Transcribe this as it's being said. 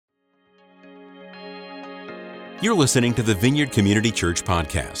You're listening to the Vineyard Community Church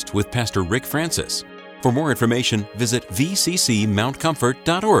podcast with Pastor Rick Francis. For more information, visit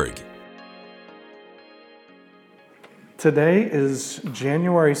vccmountcomfort.org. Today is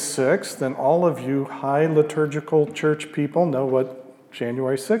January 6th, and all of you high liturgical church people know what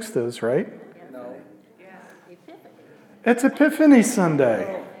January 6th is, right? No. It's Epiphany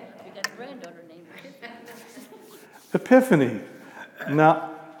Sunday. We got a granddaughter named Epiphany. Now,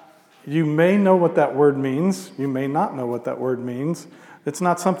 you may know what that word means. You may not know what that word means. It's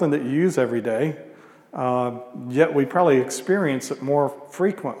not something that you use every day, yet we probably experience it more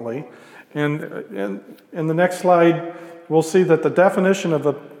frequently. And in the next slide, we'll see that the definition of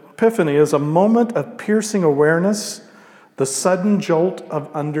epiphany is a moment of piercing awareness, the sudden jolt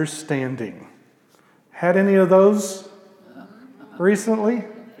of understanding. Had any of those recently?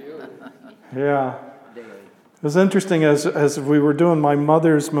 Yeah. It was interesting as we were doing my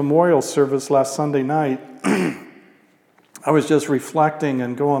mother's memorial service last Sunday night, I was just reflecting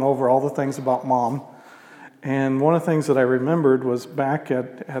and going over all the things about Mom. And one of the things that I remembered was back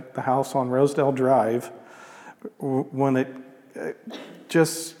at the house on Rosedale Drive, when it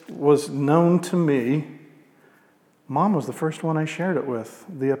just was known to me, Mom was the first one I shared it with,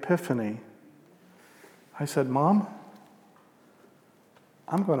 the Epiphany. I said, Mom,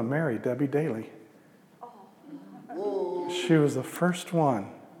 I'm going to marry Debbie Daly. She was the first one.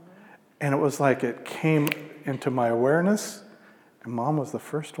 And it was like it came into my awareness, and Mom was the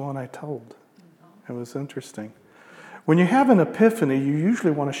first one I told. It was interesting. When you have an epiphany, you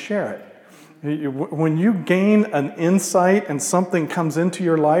usually want to share it. When you gain an insight and something comes into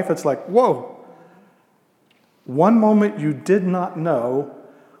your life, it's like, whoa. One moment you did not know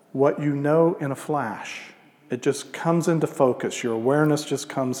what you know in a flash. It just comes into focus. Your awareness just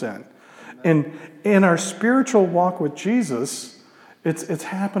comes in. And in our spiritual walk with Jesus, it's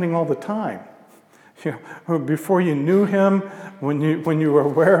happening all the time. You know, before you knew Him, when you were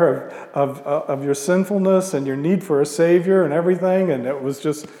aware of your sinfulness and your need for a Savior and everything, and it was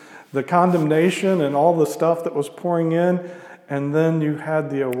just the condemnation and all the stuff that was pouring in, and then you had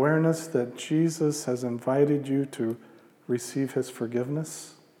the awareness that Jesus has invited you to receive His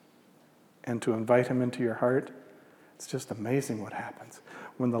forgiveness and to invite Him into your heart. It's just amazing what happens.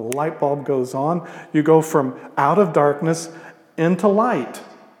 When the light bulb goes on, you go from out of darkness into light.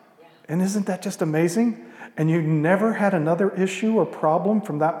 And isn't that just amazing? And you never had another issue or problem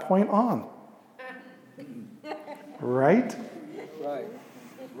from that point on. Right? Right.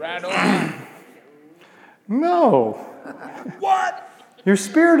 Right on. No. What? Your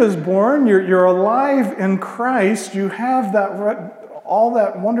spirit is born. You're alive in Christ. You have that all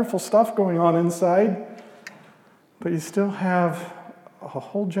that wonderful stuff going on inside. But you still have a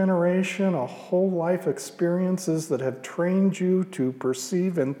whole generation, a whole life experiences that have trained you to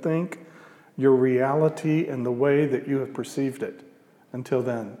perceive and think your reality in the way that you have perceived it until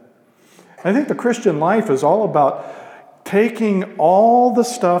then. I think the Christian life is all about taking all the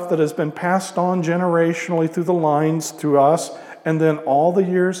stuff that has been passed on generationally through the lines to us, and then all the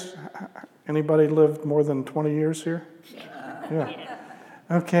years. Anybody lived more than 20 years here? Yeah.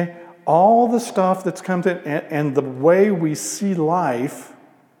 Okay. All the stuff that's come to, and the way we see life,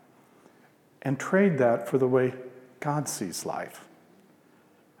 and trade that for the way God sees life.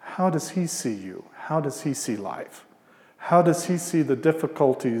 How does He see you? How does He see life? How does He see the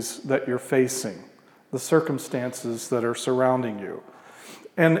difficulties that you're facing, the circumstances that are surrounding you?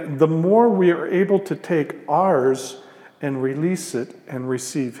 And the more we are able to take ours and release it and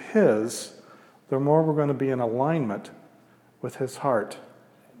receive His, the more we're going to be in alignment with His heart,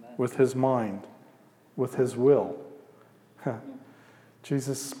 with His mind, with His will.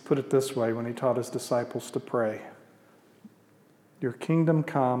 Jesus put it this way when He taught His disciples to pray. Your kingdom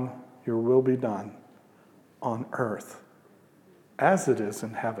come, your will be done on earth as it is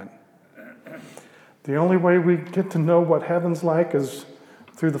in heaven. The only way we get to know what heaven's like is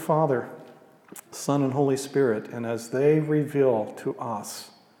through the Father, Son, and Holy Spirit. And as they reveal to us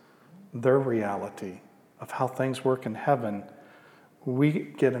their reality of how things work in heaven, we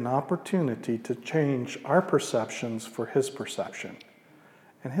get an opportunity to change our perceptions for His perception.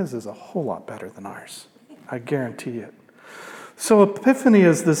 And His is a whole lot better than ours. I guarantee it. So Epiphany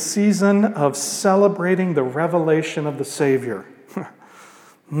is the season of celebrating the revelation of the Savior,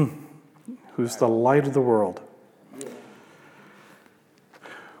 who's the light of the world.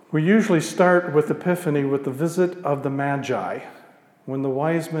 We usually start with Epiphany with the visit of the Magi, when the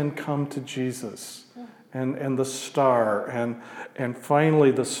wise men come to Jesus. And the star, and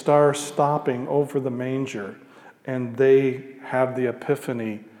finally the star stopping over the manger, and they have the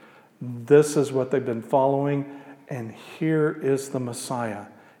epiphany. This is what they've been following, and here is the Messiah.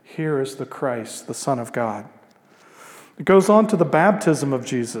 Here is the Christ, the Son of God. It goes on to the baptism of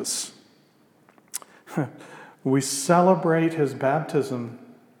Jesus. We celebrate his baptism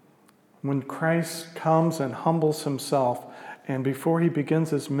when Christ comes and humbles himself, and before he begins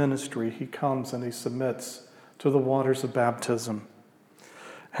his ministry, he comes and he submits to the waters of baptism.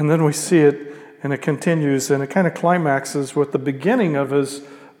 And then we see it, and it continues, and it kind of climaxes with the beginning of his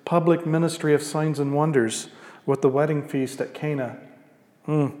public ministry of signs and wonders with the wedding feast at Cana.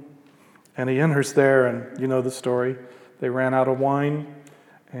 And he enters there, and you know the story. They ran out of wine,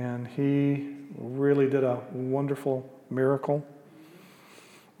 and he really did a wonderful miracle.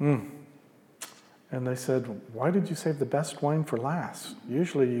 And they said, why did you save the best wine for last?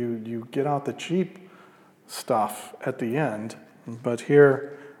 Usually you get out the cheap stuff at the end, but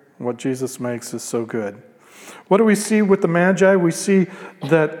here what Jesus makes is so good. What do we see with the Magi? We see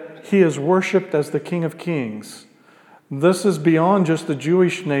that he is worshipped as the King of Kings. This is beyond just the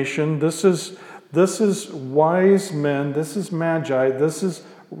Jewish nation. This is wise men. This is Magi. This is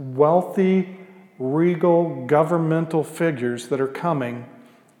wealthy, regal, governmental figures that are coming,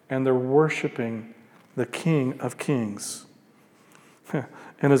 and they're worshiping the King of Kings.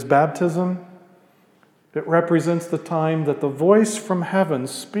 In his baptism, it represents the time that the voice from heaven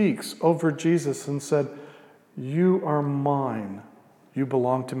speaks over Jesus and said, "You are mine. You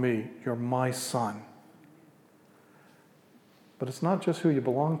belong to me. You're my son." But it's not just who you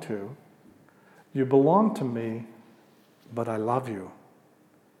belong to. You belong to me, but I love you.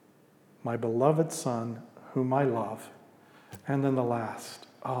 My beloved son, whom I love. And then the last,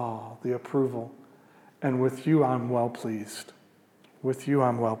 the approval. And with you I'm well pleased. With you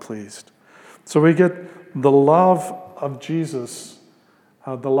I'm well pleased. So we get the love of Jesus,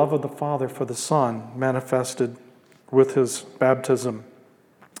 the love of the Father for the Son manifested with his baptism.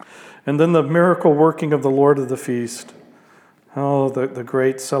 And then the miracle working of the Lord of the feast. The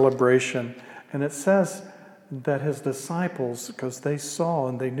great celebration. And it says that his disciples, because they saw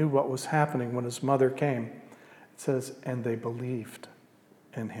and they knew what was happening when his mother came, it says, and they believed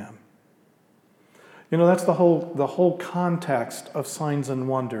in him. You know, that's the whole context of signs and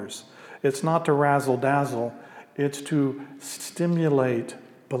wonders. It's not to razzle-dazzle. It's to stimulate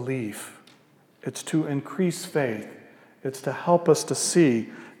belief. It's to increase faith. It's to help us to see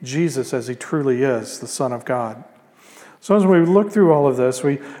Jesus as he truly is, the Son of God. So as we look through all of this,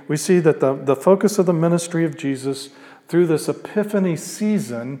 we see that the focus of the ministry of Jesus through this Epiphany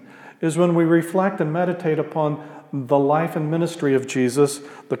season is when we reflect and meditate upon the life and ministry of Jesus,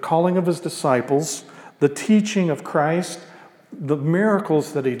 the calling of his disciples, the teaching of Christ, the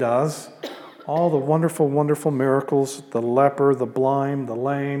miracles that he does, all the wonderful, wonderful miracles, the leper, the blind, the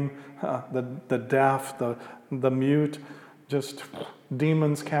lame, the deaf, the mute, just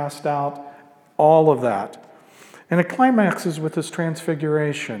demons cast out, all of that. And it climaxes with his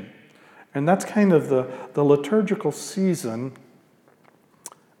transfiguration. And that's kind of the liturgical season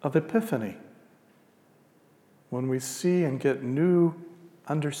of Epiphany, when we see and get new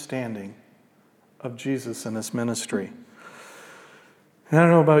understanding of Jesus and his ministry. And I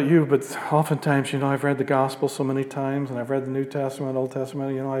don't know about you, but oftentimes, I've read the Gospel so many times, and I've read the New Testament, Old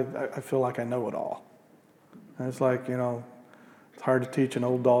Testament, I feel like I know it all. And it's like, it's hard to teach an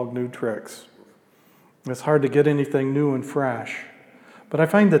old dog new tricks. It's hard to get anything new and fresh. But I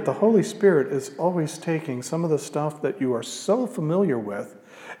find that the Holy Spirit is always taking some of the stuff that you are so familiar with,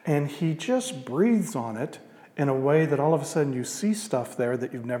 and he just breathes on it in a way that all of a sudden you see stuff there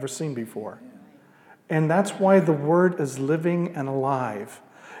that you've never seen before. And that's why the Word is living and alive.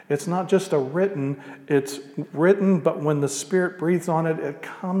 It's not just it's written, but when the Spirit breathes on it, it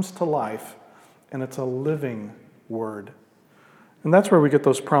comes to life, and it's a living Word. And that's where we get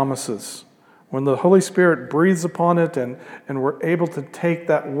those promises. When the Holy Spirit breathes upon it and we're able to take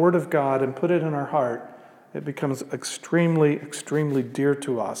that Word of God and put it in our heart, it becomes extremely, extremely dear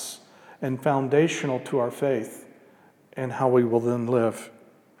to us and foundational to our faith and how we will then live.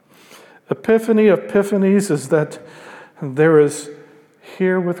 Epiphany of Epiphanies is that there is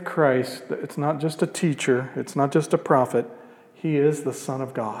here with Christ, it's not just a teacher, it's not just a prophet, he is the Son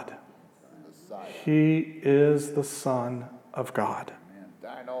of God. He is the Son of God.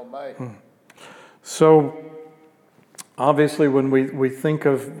 Thine Almighty. So, obviously, when we think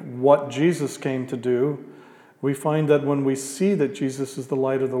of what Jesus came to do, we find that when we see that Jesus is the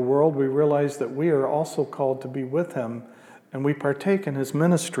light of the world, we realize that we are also called to be with him, and we partake in his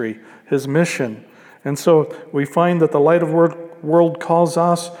ministry, his mission. And so we find that the light of the world calls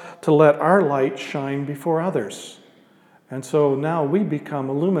us to let our light shine before others. And so now we become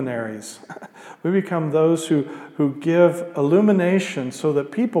illuminaries. We become those who give illumination so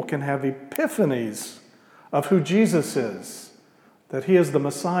that people can have epiphanies of who Jesus is, that he is the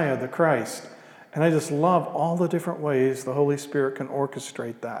Messiah, the Christ. And I just love all the different ways the Holy Spirit can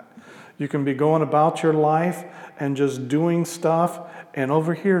orchestrate that. You can be going about your life and just doing stuff and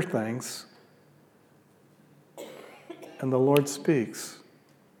overhear things. And the Lord speaks.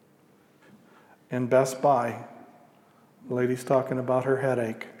 In Best Buy, the lady's talking about her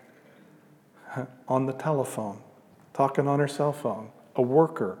headache on the telephone, talking on her cell phone. A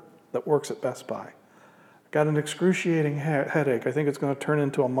worker that works at Best Buy. Got an excruciating headache. I think it's going to turn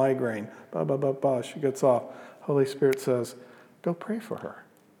into a migraine. Blah, blah, blah, blah. She gets off. Holy Spirit says, go pray for her.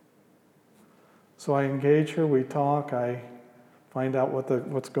 So I engage her. We talk. I find out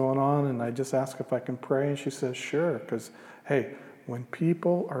what's going on, and I just ask if I can pray. And she says, sure. Because, hey, when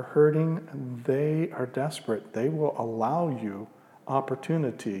people are hurting and they are desperate, they will allow you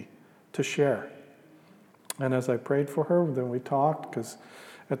opportunity to share. And as I prayed for her, then we talked, because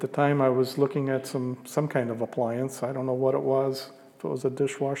at the time I was looking at some kind of appliance. I don't know what it was, if it was a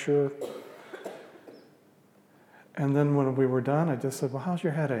dishwasher. And then when we were done, I just said, well, how's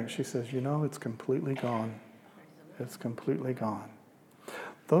your headache? She says, it's completely gone. It's completely gone.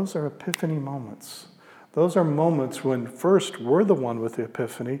 Those are epiphany moments. Those are moments when first we're the one with the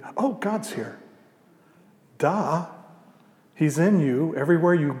epiphany. Oh, God's here. Duh. He's in you.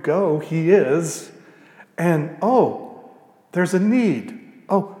 Everywhere you go, He is. And, oh, there's a need.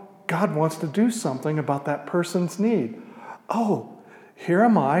 Oh, God wants to do something about that person's need. Oh, here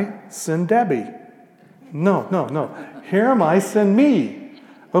am I, send Debbie. No. Here am I, send me.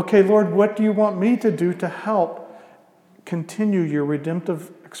 Okay, Lord, what do you want me to do to help continue your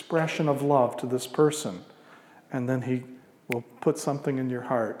redemptive expression of love to this person? And then He will put something in your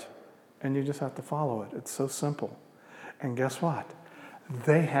heart, and you just have to follow it. It's so simple. And guess what?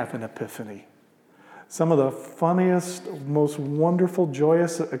 They have an epiphany. Some of the funniest, most wonderful,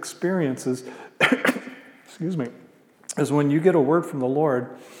 joyous experiences, excuse me, is when you get a word from the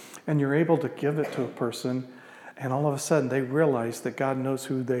Lord and you're able to give it to a person, and all of a sudden they realize that God knows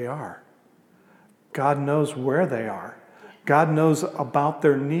who they are. God knows where they are. God knows about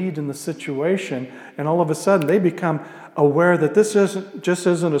their need in the situation, and all of a sudden they become aware that this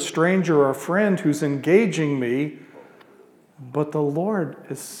isn't a stranger or a friend who's engaging me, but the Lord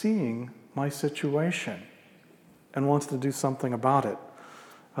is seeing my situation and wants to do something about it.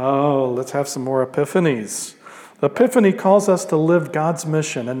 Oh, let's have some more epiphanies. The epiphany calls us to live God's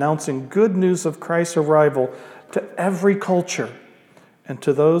mission, announcing good news of Christ's arrival to every culture and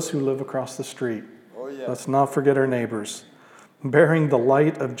to those who live across the street. Oh, yeah. Let's not forget our neighbors. Bearing the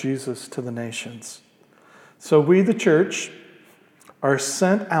light of Jesus to the nations. So we, the church, are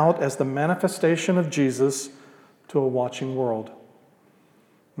sent out as the manifestation of Jesus to a watching world.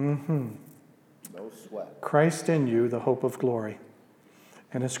 No sweat. Christ in you, the hope of glory.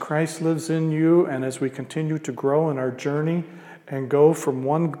 And as Christ lives in you, and as we continue to grow in our journey and go from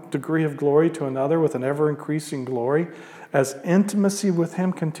one degree of glory to another with an ever-increasing glory, as intimacy with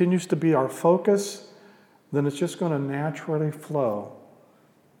Him continues to be our focus, then it's just going to naturally flow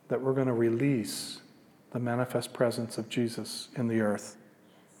that we're going to release the manifest presence of Jesus in the earth.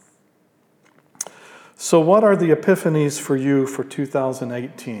 So what are the epiphanies for you for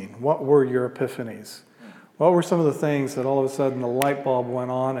 2018? What were your epiphanies? What were some of the things that all of a sudden the light bulb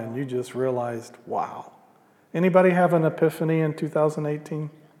went on and you just realized, wow. Anybody have an epiphany in 2018?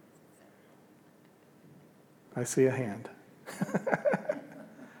 I see a hand.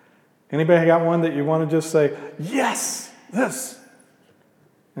 Anybody got one that you want to just say, yes, this?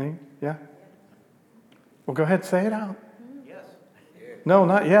 Any? Yeah? Well, go ahead, say it out. Yes. No,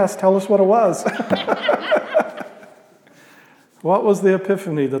 not yes. Tell us what it was. What was the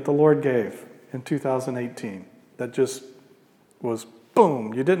epiphany that the Lord gave in 2018 that just was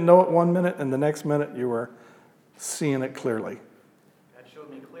boom? You didn't know it 1 minute, and the next minute you were seeing it clearly. God showed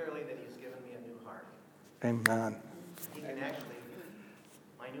me clearly that He's given me a new heart. Amen. He can actually,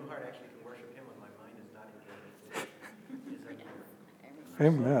 my new heart actually can worship Him when my mind is not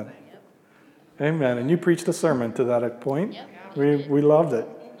engaged. Amen. Amen. And you preached a sermon to that point. Yep. We loved it.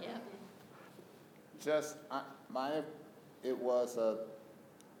 Yep. It was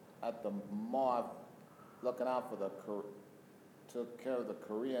at the mall, looking out for took care of the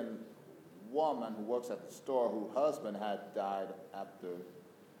Korean woman who works at the store whose husband had died after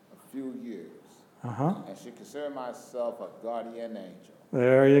a few years. Uh-huh. And she considered myself a guardian angel.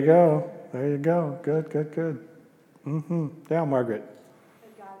 There you go. Good. Mm-hmm. Yeah, Margaret.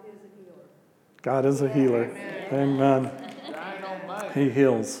 God is a healer. Amen. He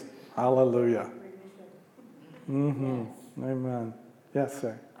heals. Hallelujah. Mm-hmm. Amen. Yes,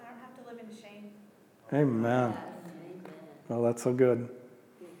 sir. I don't have to live in shame. Amen. Well, that's so good.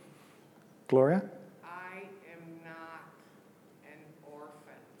 Gloria? I am not an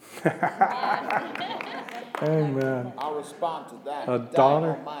orphan. Amen. I'll respond to that.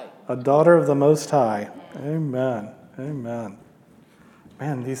 A daughter of the Most High. Amen. Amen.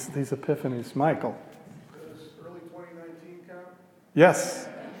 Man, these epiphanies. Michael. Does early 2019 count? Yes.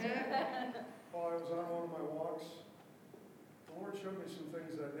 While I was on one of my walks, the Lord showed me some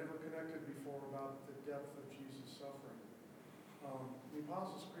things that I'd never connected before about the depth of Jesus' suffering. The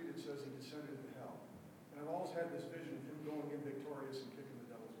Apostles' Creed, it says he descended into hell. And I've always had this vision of him going in victorious and kicking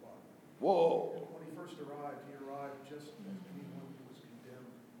the devil's butt. Whoa. When he first arrived, he arrived just as anyone who was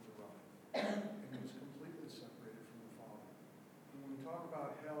condemned would arrive. And he was completely separated from the Father. And when we talk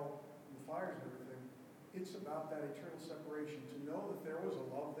about hell and the fires and everything, it's about that eternal separation. To know that there was a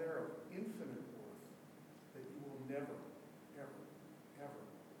love there of infinite worth that you will never, ever, ever,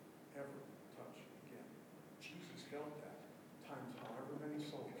 ever touch again. Jesus felt that times however many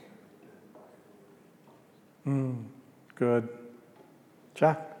souls have been by the Lord. Good.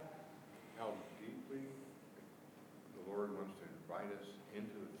 Jack. How deeply the Lord wants to invite us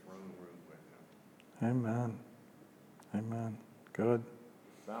into the throne room with Him. Amen. Amen. Good.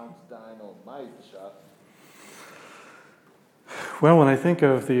 Sounds dynamite, Chuck. Well, when I think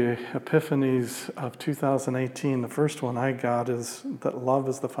of the epiphanies of 2018, the first one I got is that love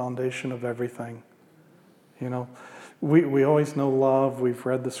is the foundation of everything. You know, we always know love. We've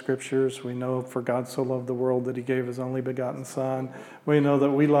read the scriptures. We know for God so loved the world that he gave his only begotten Son. We know that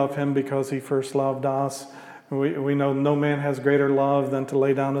we love him because he first loved us. We know no man has greater love than to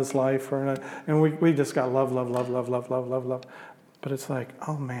lay down his life for another. And we just got love, love, love, love, love, love, love, love. But it's like,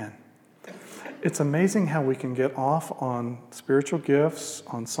 oh man. It's amazing how we can get off on spiritual gifts,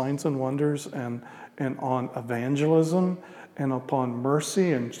 on signs and wonders, and on evangelism, and upon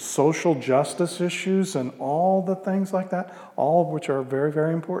mercy and social justice issues and all the things like that, all of which are very,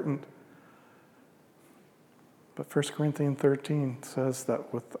 very important. But 1 Corinthians 13 says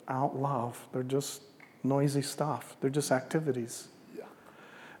that without love, they're just noisy stuff. They're just activities. Yeah.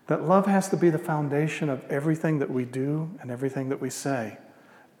 That love has to be the foundation of everything that we do and everything that we say.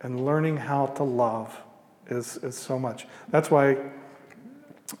 And learning how to love is so much. That's why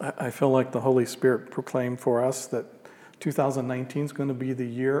I feel like the Holy Spirit proclaimed for us that 2019 is going to be the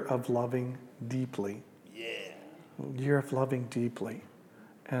year of loving deeply. Yeah. Year of loving deeply.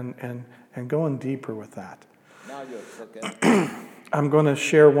 And going deeper with that. Now you're cooking. I'm going to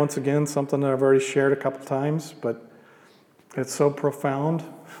share once again something that I've already shared a couple times, but it's so profound.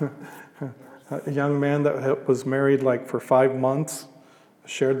 A young man that was married like for 5 months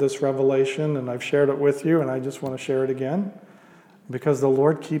shared this revelation, and I've shared it with you, and I just want to share it again because the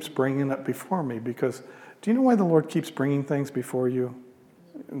Lord keeps bringing it before me. Because do you know why the Lord keeps bringing things before you?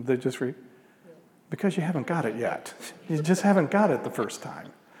 Because you haven't got it yet. You just haven't got it the first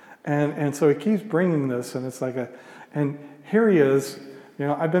time. And so he keeps bringing this, and it's like and here he is. You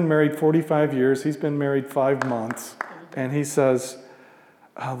know, I've been married 45 years. He's been married 5 months. And he says,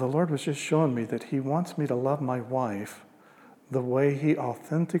 the Lord was just showing me that he wants me to love my wife the way he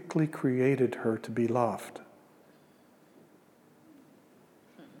authentically created her to be loved.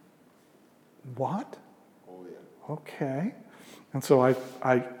 What? Oh, yeah. Okay. And so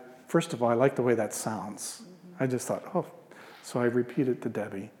I first of all, I like the way that sounds. I just thought, so I repeated to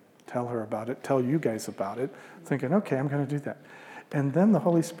Debbie, tell her about it, tell you guys about it, thinking, okay, I'm going to do that. And then the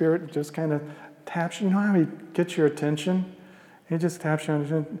Holy Spirit just kind of taps you. You know how he gets your attention? He just taps you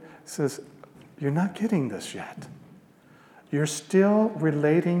and says, you're not getting this yet. You're still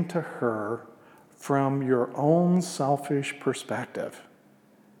relating to her from your own selfish perspective.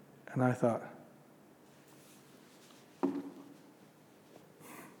 And I thought,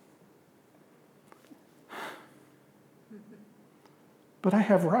 but I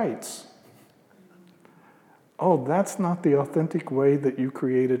have rights. Oh, that's not the authentic way that you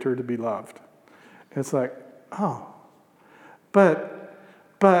created her to be loved. It's like, but,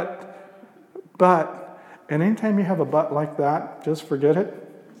 and anytime you have a but like that, just forget it.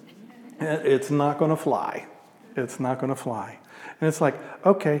 It's not going to fly. It's not going to fly. And it's like,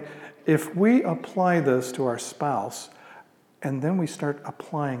 okay, if we apply this to our spouse, and then we start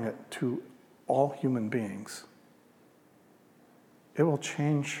applying it to all human beings, it will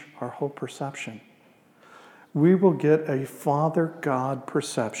change our whole perception. We will get a Father God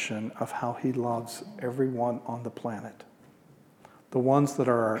perception of how he loves everyone on the planet. The ones that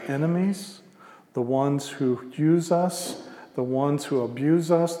are our enemies, the ones who use us, the ones who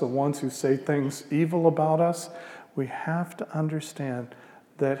abuse us, the ones who say things evil about us. We have to understand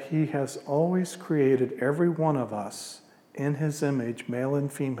that he has always created every one of us in his image, male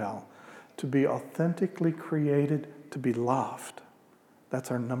and female, to be authentically created to be loved. That's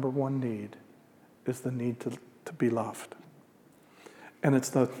our number one need, is the need to be loved. And it's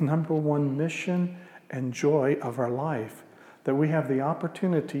the number one mission and joy of our life, that we have the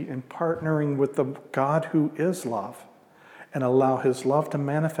opportunity in partnering with the God who is love and allow his love to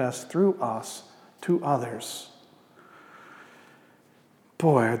manifest through us to others.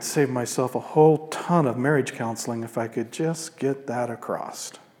 Boy, I'd save myself a whole ton of marriage counseling if I could just get that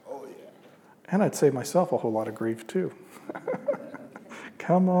across. Oh, yeah. And I'd save myself a whole lot of grief, too.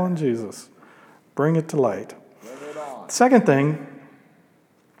 Come on, Jesus. Bring it to light. Bring it on. Second thing,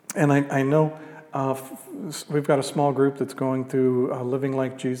 and I know we've got a small group that's going through Living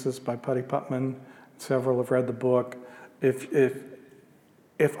Like Jesus by Putty Putman. Several have read the book.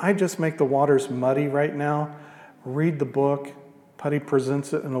 If I just make the waters muddy right now, read the book. Putty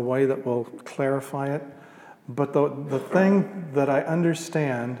presents it in a way that will clarify it. But the thing that I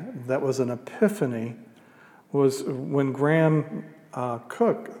understand that was an epiphany was when Graham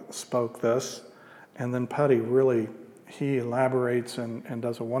Cook spoke this, and then Putty really, he elaborates and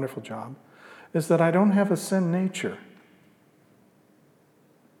does a wonderful job, is that I don't have a sin nature.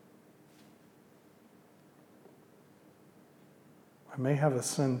 I may have a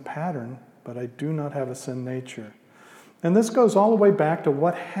sin pattern, but I do not have a sin nature. And this goes all the way back to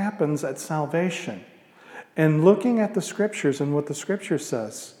what happens at salvation. And looking at the scriptures and what the scripture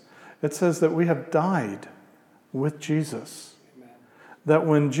says, it says that we have died with Jesus. Amen. That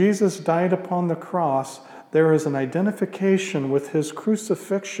when Jesus died upon the cross, there is an identification with his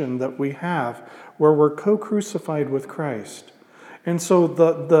crucifixion that we have, where we're co-crucified with Christ. And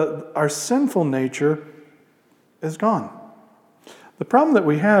so our sinful nature is gone. The problem that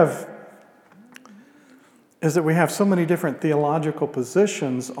we have is that we have so many different theological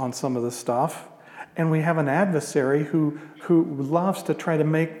positions on some of this stuff, and we have an adversary who loves to try to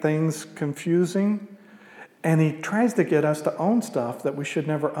make things confusing, and he tries to get us to own stuff that we should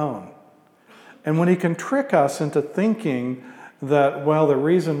never own. And when he can trick us into thinking that, well, the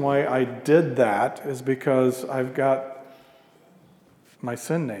reason why I did that is because I've got my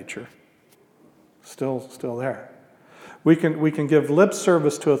sin nature still there. We can give lip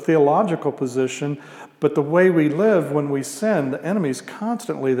service to a theological position, but the way we live when we sin, the enemy's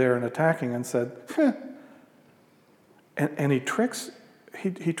constantly there and attacking, and said, and he tricks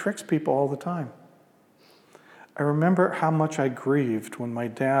people all the time. I remember how much I grieved when my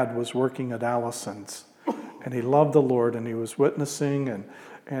dad was working at Allison's, and he loved the Lord, and he was witnessing,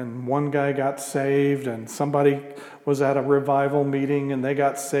 and one guy got saved, and somebody was at a revival meeting, and they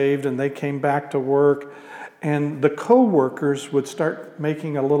got saved, and they came back to work, and the co-workers would start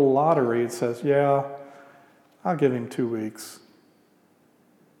making a little lottery. It says, yeah, I'll give him 2 weeks.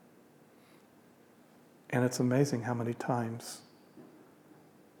 And it's amazing how many times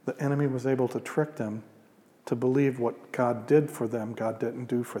the enemy was able to trick them to believe what God did for them, God didn't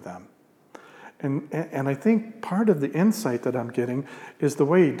do for them. And I think part of the insight that I'm getting is the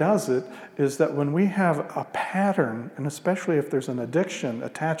way he does it is that when we have a pattern, and especially if there's an addiction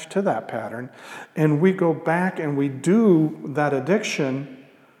attached to that pattern, and we go back and we do that addiction,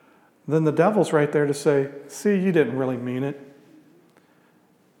 then the devil's right there to say, see, you didn't really mean it.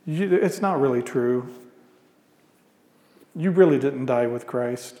 It's not really true. You really didn't die with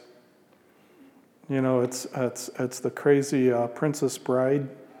Christ. You know, it's the crazy Princess Bride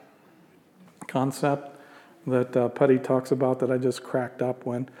concept that Putty talks about that I just cracked up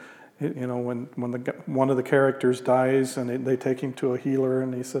when one of the characters dies and they take him to a healer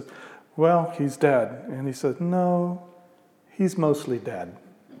and he says, well, he's dead. And he says, no, he's mostly dead.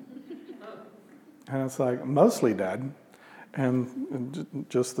 And it's like, mostly dead? And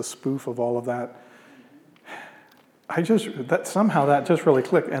just the spoof of all of that. Somehow that just really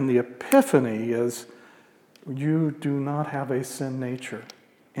clicked. And the epiphany is you do not have a sin nature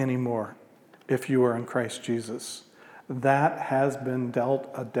anymore if you are in Christ Jesus. That has been dealt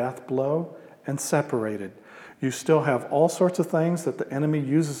a death blow and separated. You still have all sorts of things that the enemy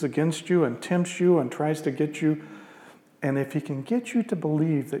uses against you and tempts you and tries to get you. And if he can get you to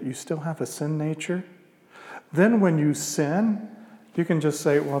believe that you still have a sin nature, then when you sin, you can just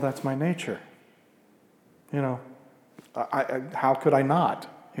say, well, that's my nature. You know, how could I not?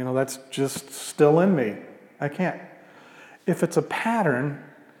 You know, that's just still in me. I can't. If it's a pattern,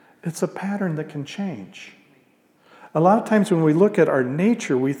 it's a pattern that can change. A lot of times when we look at our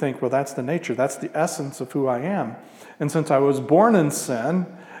nature, we think, well, that's the nature. That's the essence of who I am. And since I was born in sin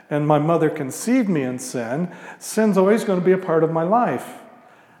and my mother conceived me in sin, sin's always going to be a part of my life.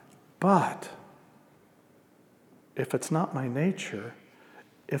 But if it's not my nature,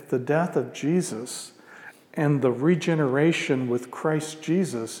 if the death of Jesus and the regeneration with Christ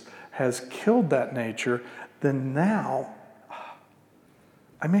Jesus has killed that nature, then now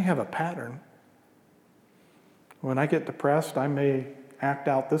I may have a pattern. When I get depressed, I may act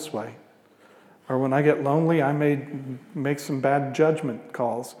out this way. Or when I get lonely, I may make some bad judgment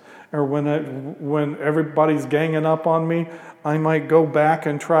calls. Or when everybody's ganging up on me, I might go back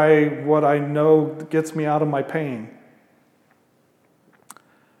and try what I know gets me out of my pain.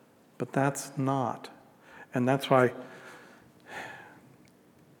 But that's not. And that's why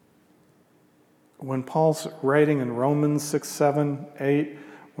when Paul's writing in Romans 6, 7, 8,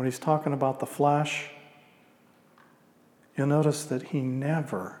 when he's talking about the flesh, you'll notice that he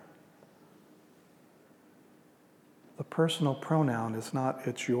never, the personal pronoun is not,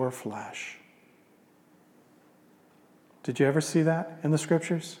 it's your flesh. Did you ever see that in the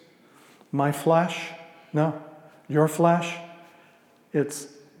scriptures? My flesh? No. Your flesh? It's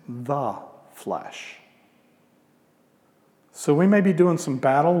the flesh. So we may be doing some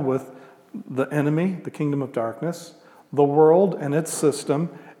battle with the enemy, the kingdom of darkness, the world and its system,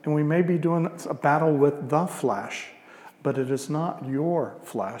 and we may be doing a battle with the flesh, but it is not your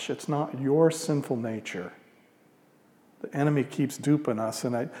flesh. It's not your sinful nature. The enemy keeps duping us,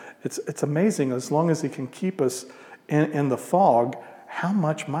 and it's amazing, as long as he can keep us in the fog, how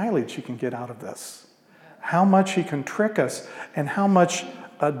much mileage he can get out of this. How much he can trick us, and how much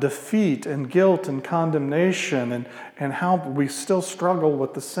defeat and guilt and condemnation, and how we still struggle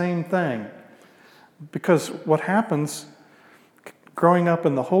with the same thing. Because what happens, growing up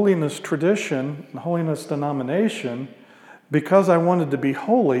in the holiness tradition, the holiness denomination, because I wanted to be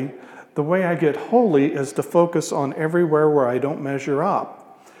holy, the way I get holy is to focus on everywhere where I don't measure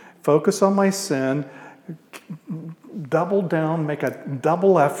up. Focus on my sin, double down, make a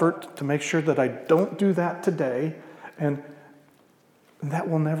double effort to make sure that I don't do that today, and that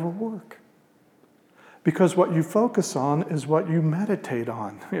will never work. Because what you focus on is what you meditate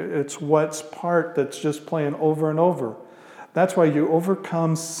on. It's what's part that's just playing over and over. That's why you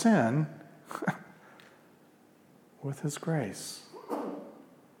overcome sin with His grace.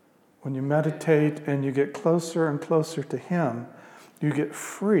 When you meditate and you get closer and closer to Him, you get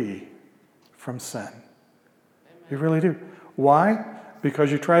free from sin. You really do. Why?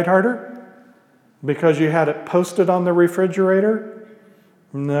 Because you tried harder? Because you had it posted on the refrigerator?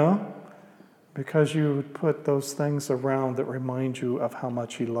 No. Because you would put those things around that remind you of how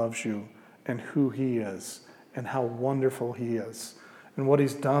much He loves you and who He is and how wonderful He is and what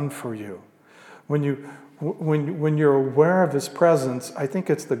He's done for you. When you're aware of His presence, I think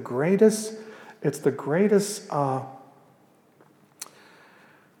it's the greatest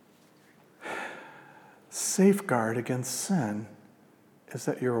safeguard against sin is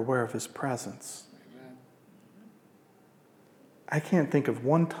that you're aware of His presence. Amen. I can't think of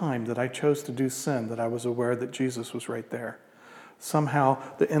one time that I chose to do sin that I was aware that Jesus was right there. Somehow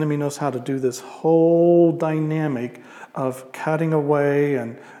the enemy knows how to do this whole dynamic of cutting away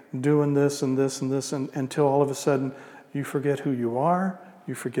and doing this and this and this until all of a sudden you forget who you are,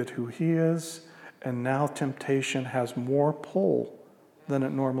 you forget who He is, and now temptation has more pull than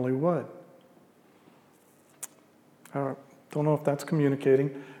it normally would. I don't know if that's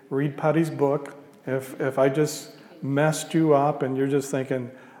communicating. Read Putty's book. If I just messed you up and you're just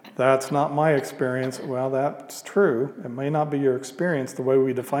thinking, that's not my experience, well, that's true. It may not be your experience the way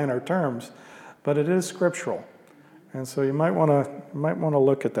we define our terms, but it is scriptural. And so you might want to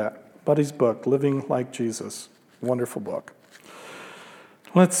look at that. Putty's book, Living Like Jesus. Wonderful book.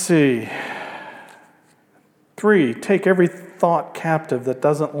 Let's see. 3, take every thought captive that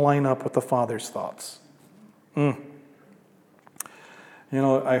doesn't line up with the Father's thoughts. You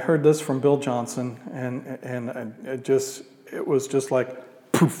know, I heard this from Bill Johnson, and it was just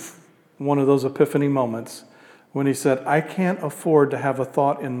like, poof, one of those epiphany moments when he said, I can't afford to have a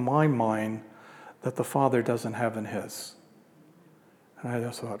thought in my mind that the Father doesn't have in His. And I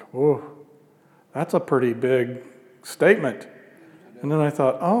just thought, whoa, that's a pretty big statement. And then I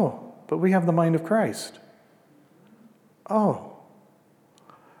thought, oh, but we have the mind of Christ. Oh.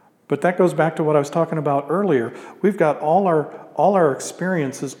 But that goes back to what I was talking about earlier. We've got all our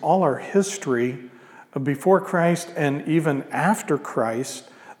experiences, all our history before Christ and even after Christ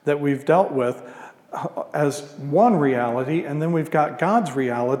that we've dealt with as one reality, and then we've got God's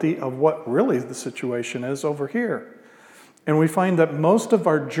reality of what really the situation is over here. And we find that most of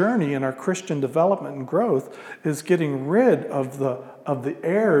our journey in our Christian development and growth is getting rid of the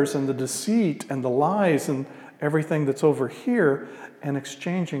errors and the deceit and the lies and everything that's over here and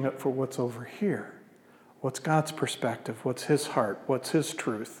exchanging it for what's over here. What's God's perspective? What's His heart? What's His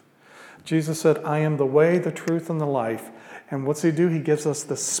truth? Jesus said, I am the way, the truth, and the life. And what's He do? He gives us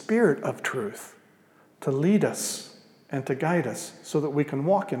the Spirit of truth to lead us and to guide us so that we can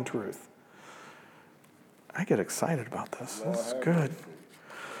walk in truth. I get excited about this. This is good.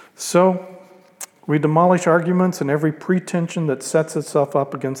 So We demolish arguments and every pretension that sets itself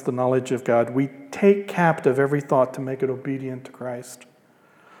up against the knowledge of God. We take captive every thought to make it obedient to Christ.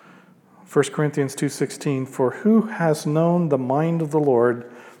 1 Corinthians 2:16, for who has known the mind of the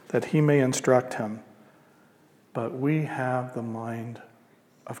Lord that he may instruct him? But we have the mind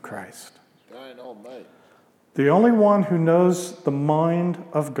of Christ. The only one who knows the mind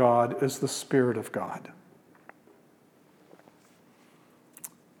of God is the Spirit of God.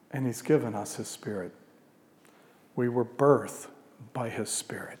 And he's given us his Spirit. We were birthed by his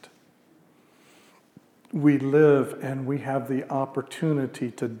Spirit. We live and we have the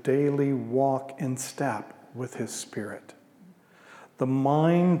opportunity to daily walk in step with his Spirit. The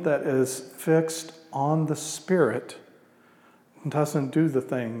mind that is fixed on the Spirit doesn't do the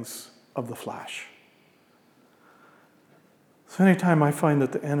things of the flesh. So anytime I find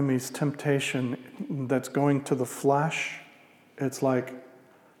that the enemy's temptation that's going to the flesh, it's like,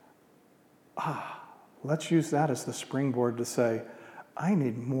 let's use that as the springboard to say, I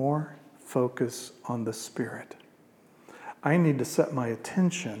need more focus on the Spirit. I need to set my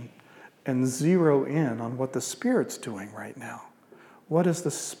attention and zero in on what the Spirit's doing right now. What is the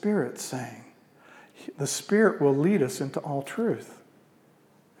Spirit saying? The Spirit will lead us into all truth.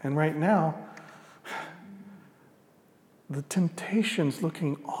 And right now, the temptation's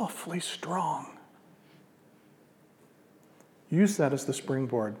looking awfully strong. Use that as the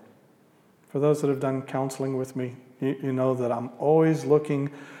springboard. For those that have done counseling with me, you know that I'm always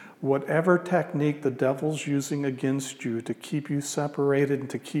looking, whatever technique the devil's using against you to keep you separated and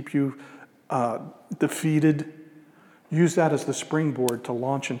to keep you defeated, use that as the springboard to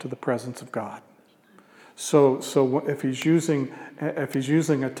launch into the presence of God. So if he's using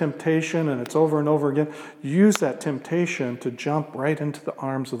a temptation and it's over and over again, use that temptation to jump right into the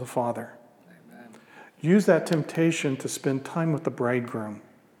arms of the Father. Amen. Use that temptation to spend time with the bridegroom.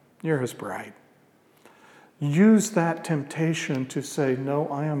 You're his bride. Use that temptation to say, no,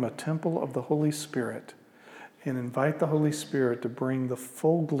 I am a temple of the Holy Spirit, and invite the Holy Spirit to bring the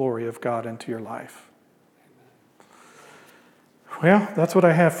full glory of God into your life. Well, that's what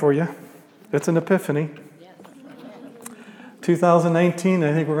I have for you. It's an epiphany. 2019,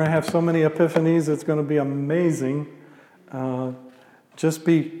 I think we're going to have so many epiphanies, it's going to be amazing.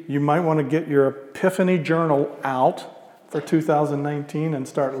 You might want to get your epiphany journal out for 2019 and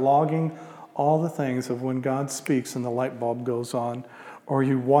start logging all the things of when God speaks and the light bulb goes on, or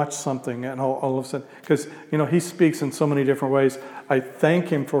you watch something and all of a sudden, because he speaks in so many different ways. I thank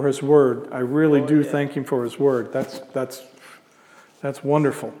him for his word. I really do thank him for his word. That's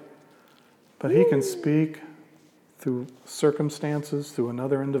wonderful. But he can speak through circumstances, through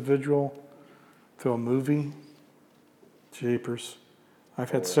another individual, through a movie. Jeepers. I've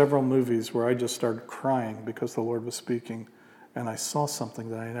had several movies where I just started crying because the Lord was speaking and I saw something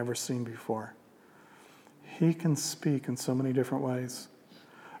that I had never seen before. He can speak in so many different ways.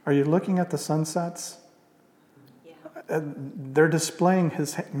 Are you looking at the sunsets? Yeah. They're displaying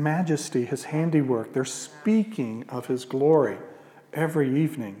his majesty, his handiwork. They're speaking of his glory every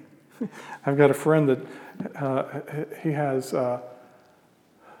evening. I've got a friend that he has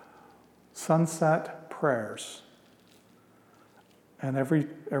sunset prayers. And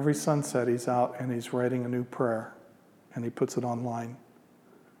every sunset he's out and he's writing a new prayer and he puts it online.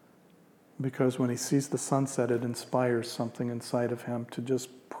 Because when he sees the sunset, it inspires something inside of him to just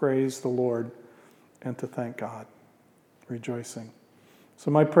praise the Lord and to thank God, rejoicing.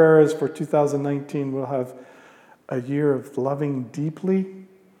 So my prayer is for 2019, we'll have a year of loving deeply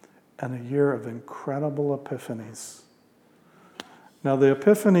and a year of incredible epiphanies. Now the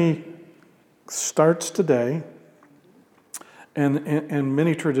epiphany starts today, and in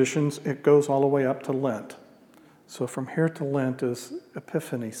many traditions it goes all the way up to Lent. So from here to Lent is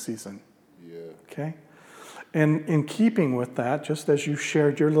Epiphany season. Yeah. Okay? And in keeping with that, just as you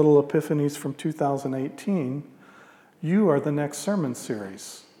shared your little epiphanies from 2018, you are the next sermon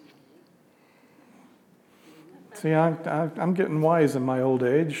series. See, I'm getting wise in my old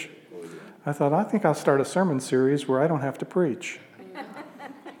age. I think I'll start a sermon series where I don't have to preach.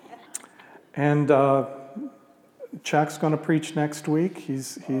 And Chuck's going to preach next week.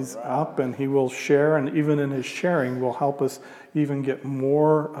 He's up and he will share, and even in his sharing will help us even get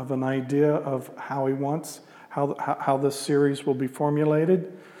more of an idea of how he wants, how this series will be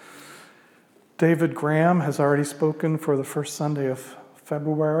formulated. David Graham has already spoken for the first Sunday of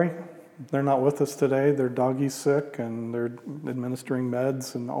February. They're not with us today. Their doggy's sick and they're administering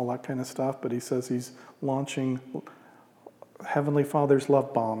meds and all that kind of stuff, but he says he's launching Heavenly Father's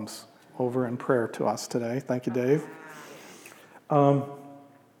love bombs over in prayer to us today. Thank you, Dave.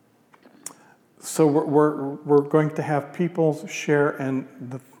 So we're going to have people share,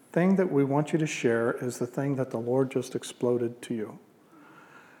 and thing that we want you to share is the thing that the Lord just exploded to you.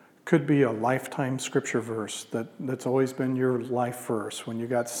 Could be a lifetime scripture verse that's always been your life verse. When you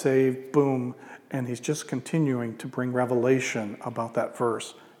got saved, boom, and he's just continuing to bring revelation about that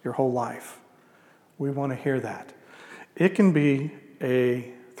verse your whole life. We want to hear that. It can be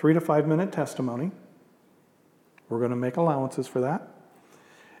a 3 to 5 minute testimony. We're going to make allowances for that.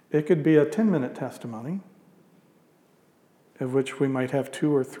 It could be a 10-minute testimony, of which we might have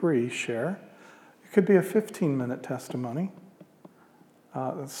 2 or 3 share. It could be a 15-minute testimony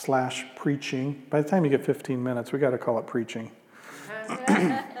 / preaching. By the time you get 15 minutes, we got to call it preaching.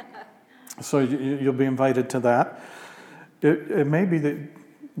 So you'll be invited to that. It may be that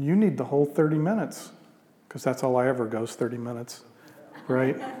you need the whole 30 minutes, because that's all I ever goes, 30 minutes,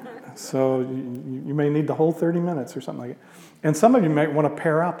 right? So you may need the whole 30 minutes or something like it. And some of you might want to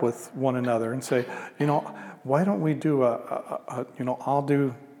pair up with one another and say, why don't we do I'll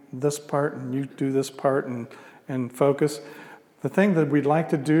do this part and you do this part and focus. The thing that we'd like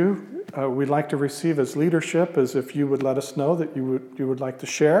to do, we'd like to receive as leadership is if you would let us know that you would like to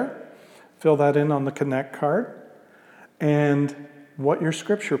share, fill that in on the Connect card, and what your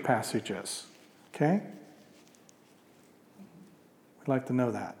scripture passage is, okay? We'd like to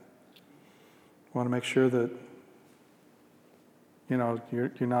know that. We want to make sure that,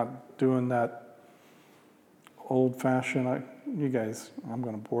 you're not doing that old-fashioned, you guys, I'm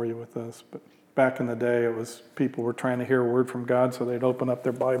going to bore you with this, but back in the day, it was people were trying to hear a word from God, so they'd open up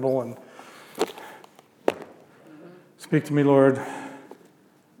their Bible and speak to me, Lord.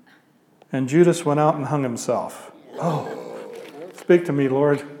 And Judas went out and hung himself. Oh, speak to me,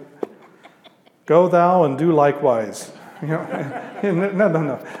 Lord. Go thou and do likewise. No.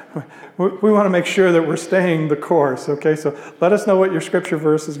 We want to make sure that we're staying the course, okay? So let us know what your scripture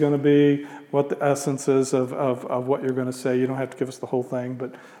verse is going to be, what the essence is of what you're going to say. You don't have to give us the whole thing,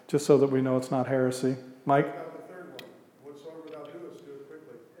 but just so that we know it's not heresy. Mike? The third one. Whatsoever thou doest, do it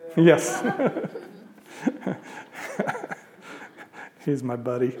quickly. Yes. He's my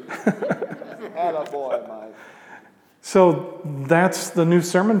buddy. Attaboy, Mike. So that's the new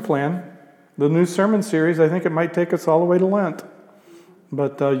sermon plan. The new sermon series, I think it might take us all the way to Lent.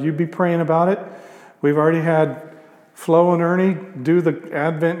 But you be praying about it. We've already had Flo and Ernie do the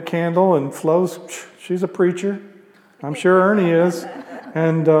Advent candle, and Flo's, she's a preacher. I'm sure Ernie is.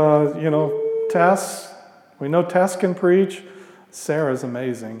 And, Tess, we know Tess can preach. Sarah's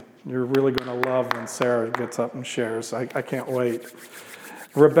amazing. You're really going to love when Sarah gets up and shares. I can't wait.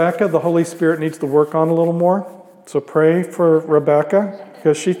 Rebecca, the Holy Spirit needs to work on a little more. So pray for Rebecca,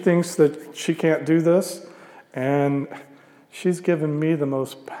 because she thinks that she can't do this. And she's given me the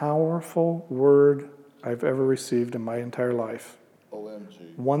most powerful word I've ever received in my entire life.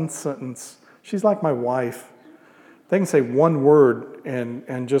 OMG. One sentence. She's like my wife. They can say one word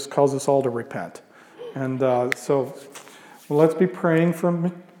and just cause us all to repent. And so let's be praying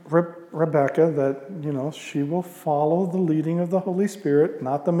for Rebecca that, she will follow the leading of the Holy Spirit,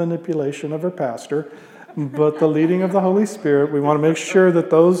 not the manipulation of her pastor, but the leading of the Holy Spirit. We want to make sure that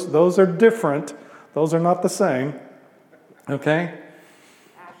those are different. Those are not the same. Okay?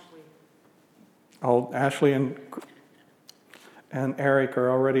 Ashley and Eric are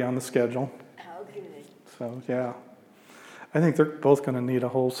already on the schedule. Okay. So, yeah. I think they're both going to need a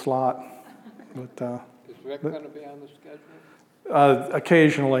whole slot. But, Is Rick going to be on the schedule?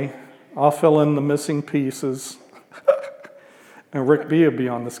 Occasionally. I'll fill in the missing pieces. And Rick B will be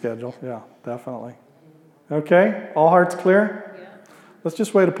on the schedule. Yeah, definitely. Okay? All hearts clear? Yeah. Let's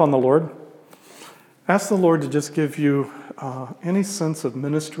just wait upon the Lord. Ask the Lord to just give you any sense of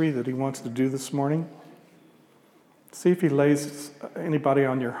ministry that he wants to do this morning. See if he lays anybody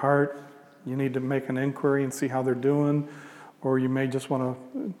on your heart. You need to make an inquiry and see how they're doing, or you may just want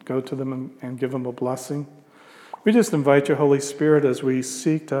to go to them and give them a blessing. We just invite you, Holy Spirit, as we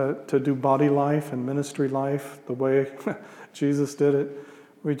seek to do body life and ministry life the way Jesus did it.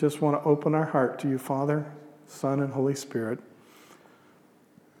 We just want to open our heart to you, Father, Son, and Holy Spirit.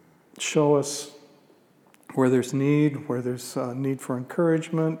 Show us where there's need, where there's need for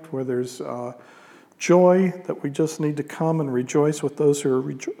encouragement, where there's joy, that we just need to come and rejoice with those who are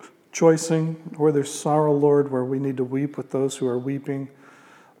rejoicing, where there's sorrow, Lord, where we need to weep with those who are weeping.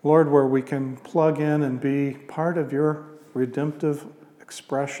 Lord, where we can plug in and be part of your redemptive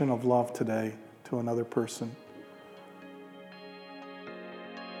expression of love today to another person.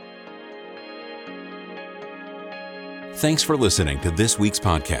 Thanks for listening to this week's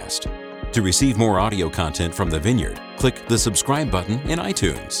podcast. To receive more audio content from the Vineyard, click the subscribe button in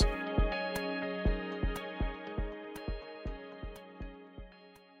iTunes.